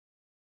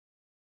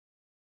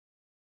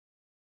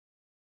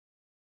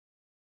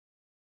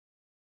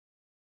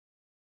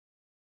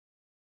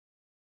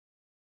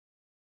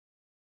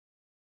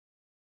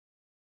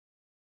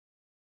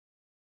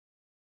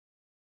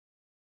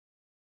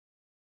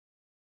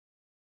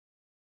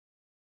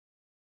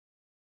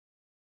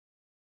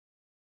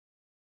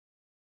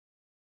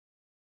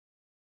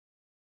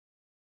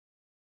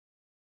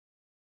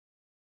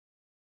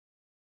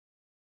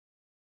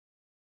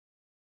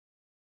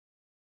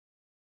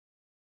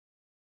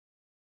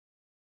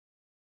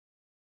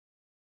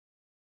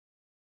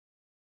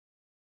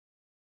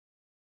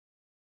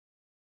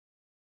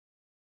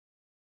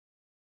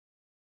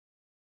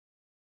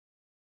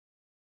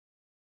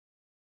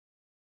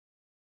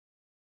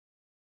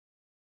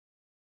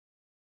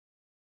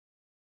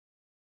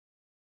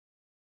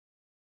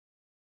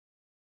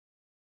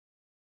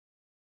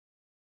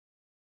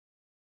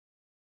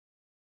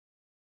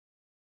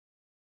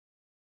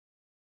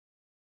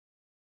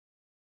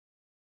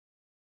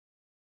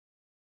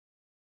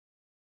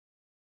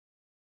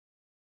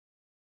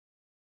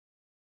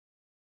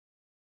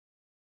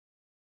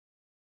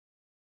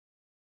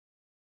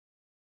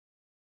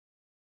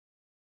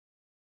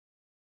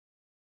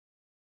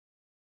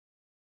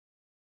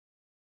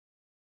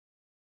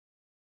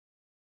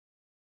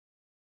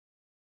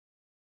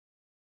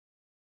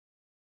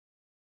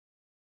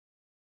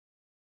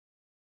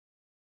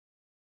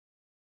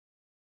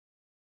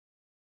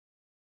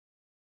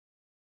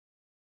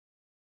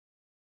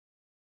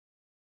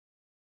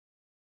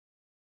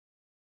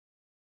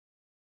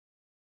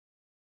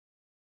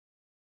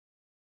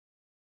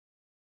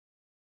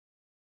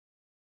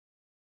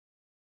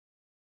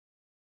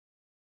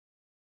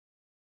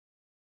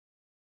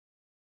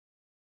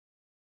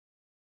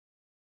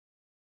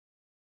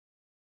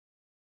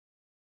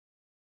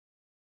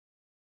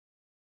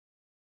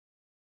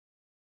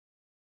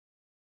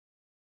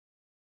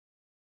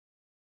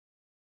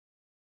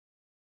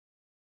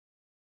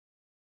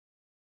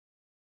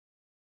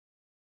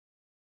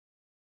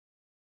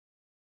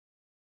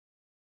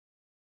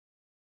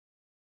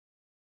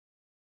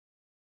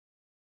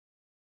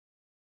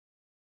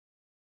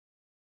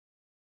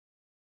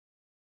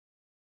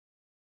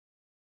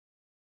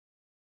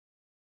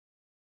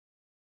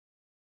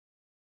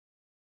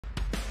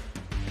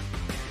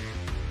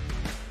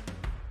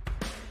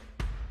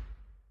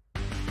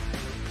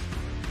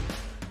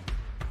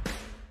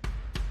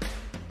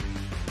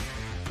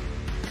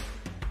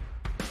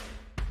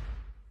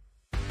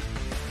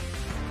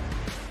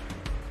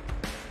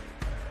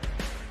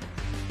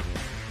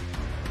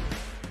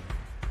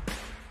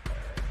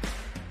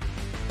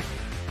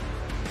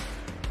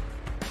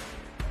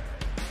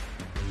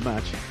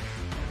match.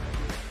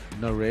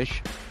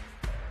 Naresh.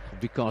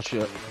 Bikash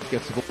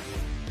gets the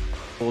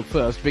ball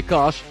first.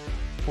 Bikash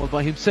all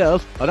by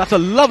himself. Oh, that's a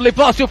lovely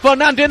pass to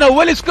Fernandinho.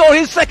 Will he score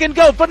his second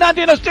goal?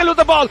 Fernandinho still with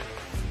the ball.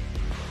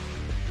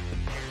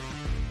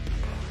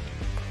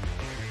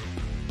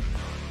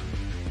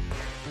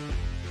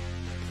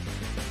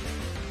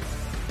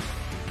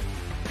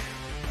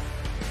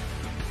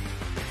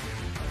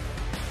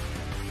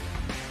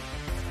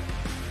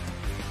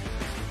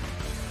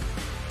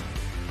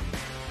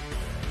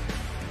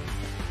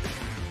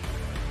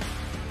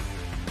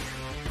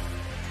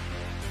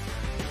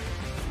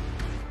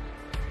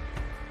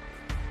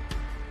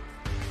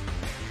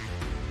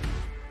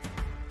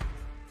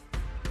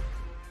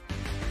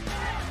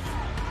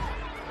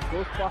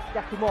 Goes past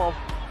𝗙𝗢𝗥𝗚𝗧.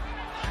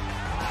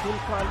 Still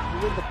can't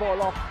win the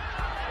ball off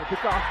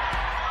Bikash.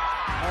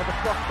 The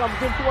cross comes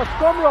in towards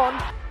𝗙𝗢𝗥𝗚𝗧.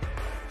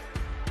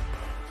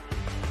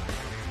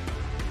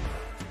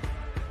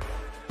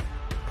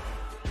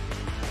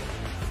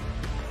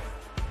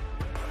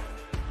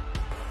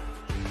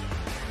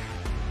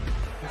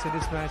 Into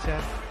this match,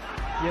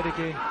 yet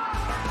again,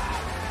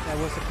 that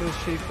was a close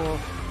shave for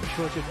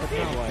Georgia. But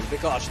now,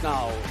 Bikash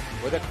now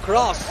with a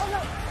cross.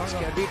 This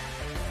can be.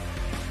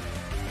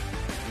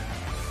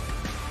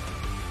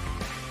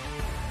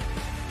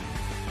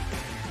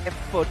 Left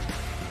foot,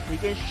 he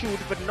can shoot,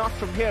 but not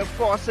from here. Of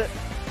course,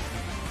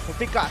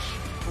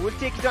 Bikash will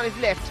take it on his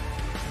left,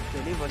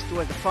 delivers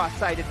towards the far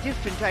side. A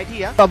different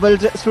idea. Bubbled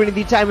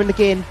Srinidhi time and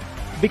again.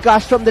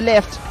 Bikash from the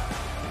left,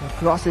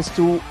 crosses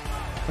to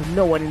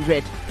no one in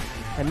red.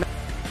 And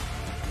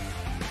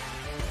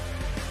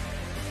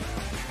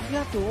you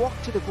have to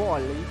walk to the ball.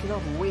 You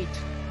cannot wait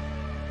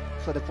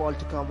for the ball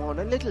to come on.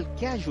 A little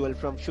casual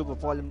from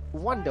𝗙𝗢𝗥𝗚𝗧.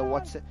 Wonder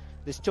what's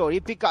the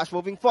story. Bikash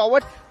moving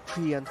forward.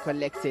 Priyank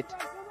collects it.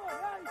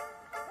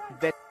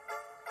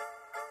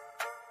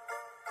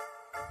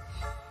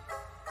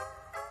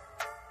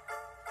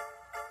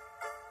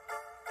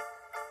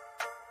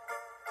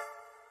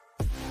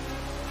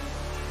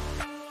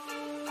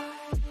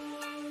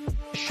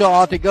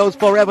 Shot, he goes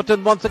for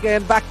Everton once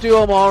again, back to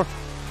Omar.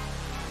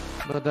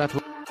 But that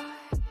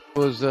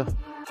was not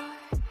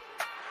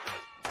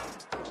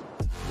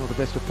the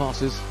best of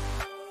passes.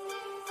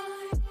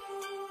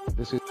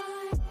 This is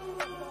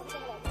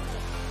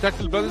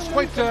𝗙𝗢𝗥𝗚𝗧 is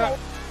quite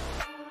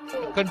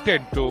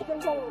content to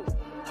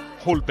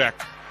hold back.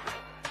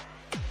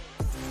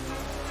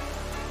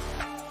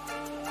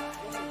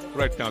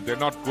 Right now, they're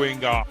not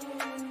going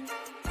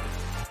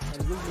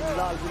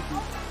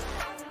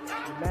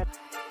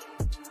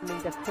in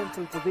that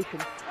central position.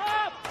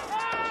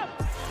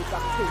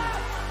 Bikash Singh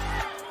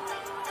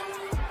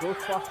goes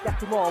past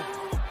𝗙𝗢𝗥𝗚𝗧.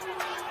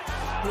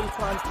 Still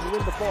can't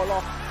win the ball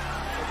off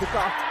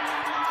Bikash.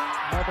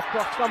 Now the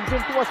cross comes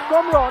in towards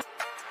𝗙𝗢𝗥𝗚𝗧.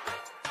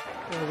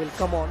 He will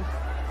come on,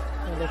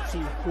 and let's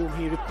see whom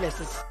he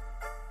replaces.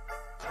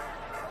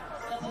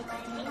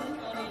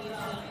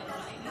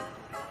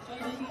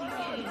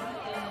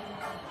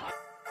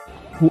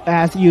 Who,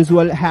 as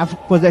usual, have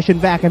possession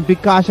back, and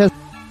Bikash has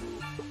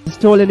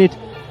stolen it.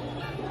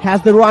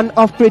 Has the run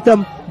of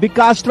Pritham.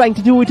 Bikash trying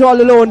to do it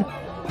all alone.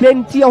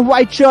 Plenty of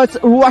white shirts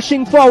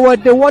rushing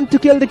forward. They want to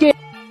kill the game.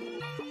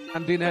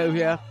 Fernandinho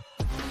here.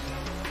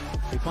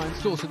 He finds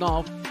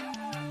Tosinov.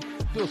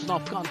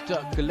 Tosinov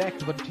can't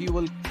collect, but he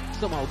will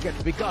somehow get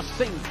Bikash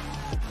Singh.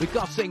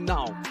 Bikash Singh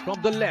now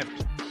from the left.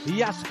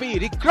 He has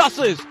speed. He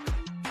crosses.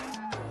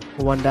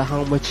 Wonder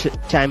how much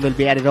time will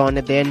be added on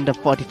at the end of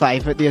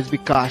 45. There's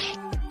Bikash.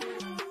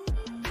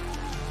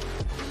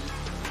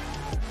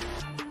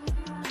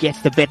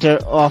 Gets the better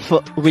of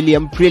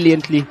William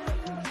brilliantly.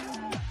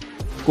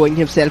 Going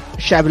himself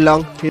shabby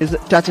long. His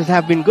touches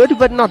have been good,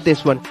 but not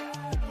this one.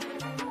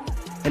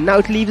 And now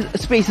it leaves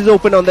spaces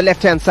open on the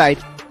left hand side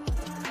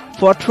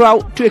for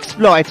𝗙𝗢𝗥𝗚𝗧 to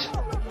exploit.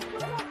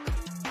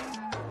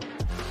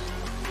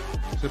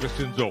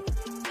 Sebastian Zo.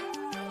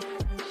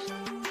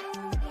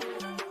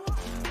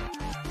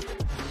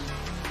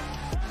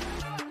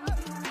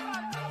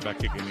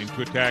 Back again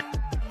into attack.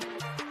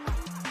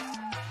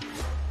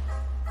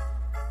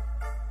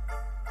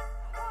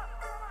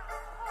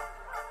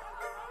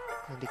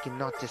 And they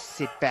cannot just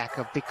sit back.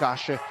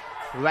 Bikash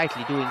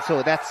rightly doing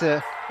so. That's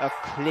a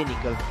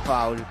clinical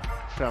foul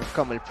from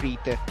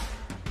𝗙𝗢𝗥𝗚𝗧.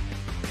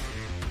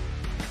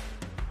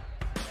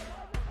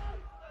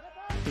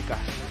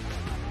 Bikash.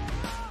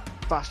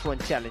 Past one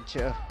challenge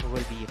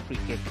will be a free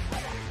kick.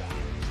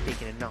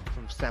 Taken a knock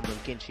from Samuel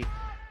Kinshi.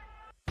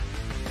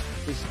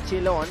 He's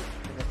still on,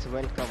 and that's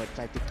well covered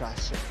by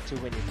Bikash to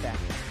win it back.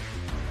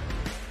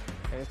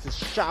 And it's a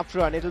sharp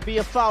run. It'll be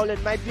a foul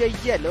and might be a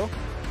yellow.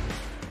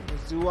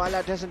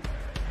 𝗙𝗲𝗏 doesn't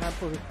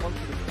hamper his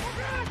confidence.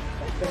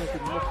 That penalty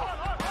missed.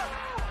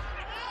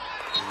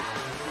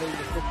 Playing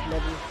the fifth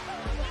level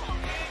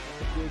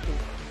situation.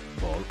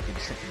 Ball in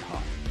second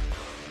half.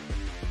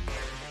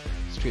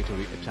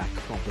 Straightaway attack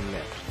from the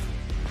left.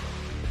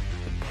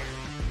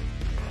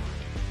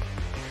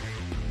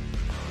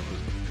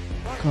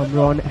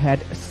 Kamran had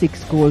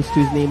 6 goals to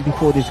his name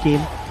before this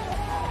game,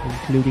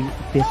 including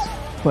this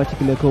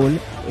particular goal.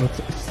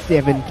 It's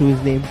 7 to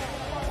his name.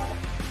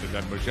 The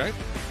𝗙𝗢𝗥𝗚𝗕𝗦𝗖𝗥𝗜𝗕𝗘.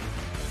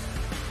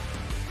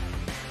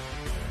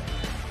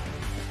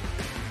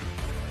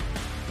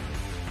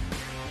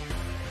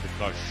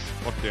 Bikash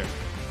got there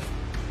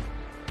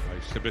by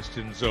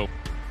Sebastian 𝗚.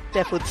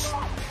 Efforts.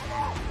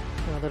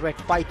 The Red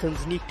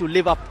Pythons need to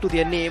live up to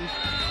their name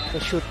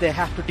should they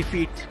have to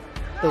defeat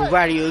the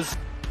Warriors.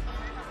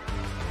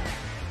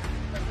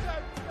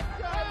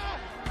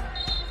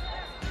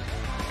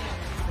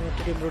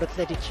 Today Road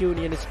Athletic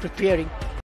Union is preparing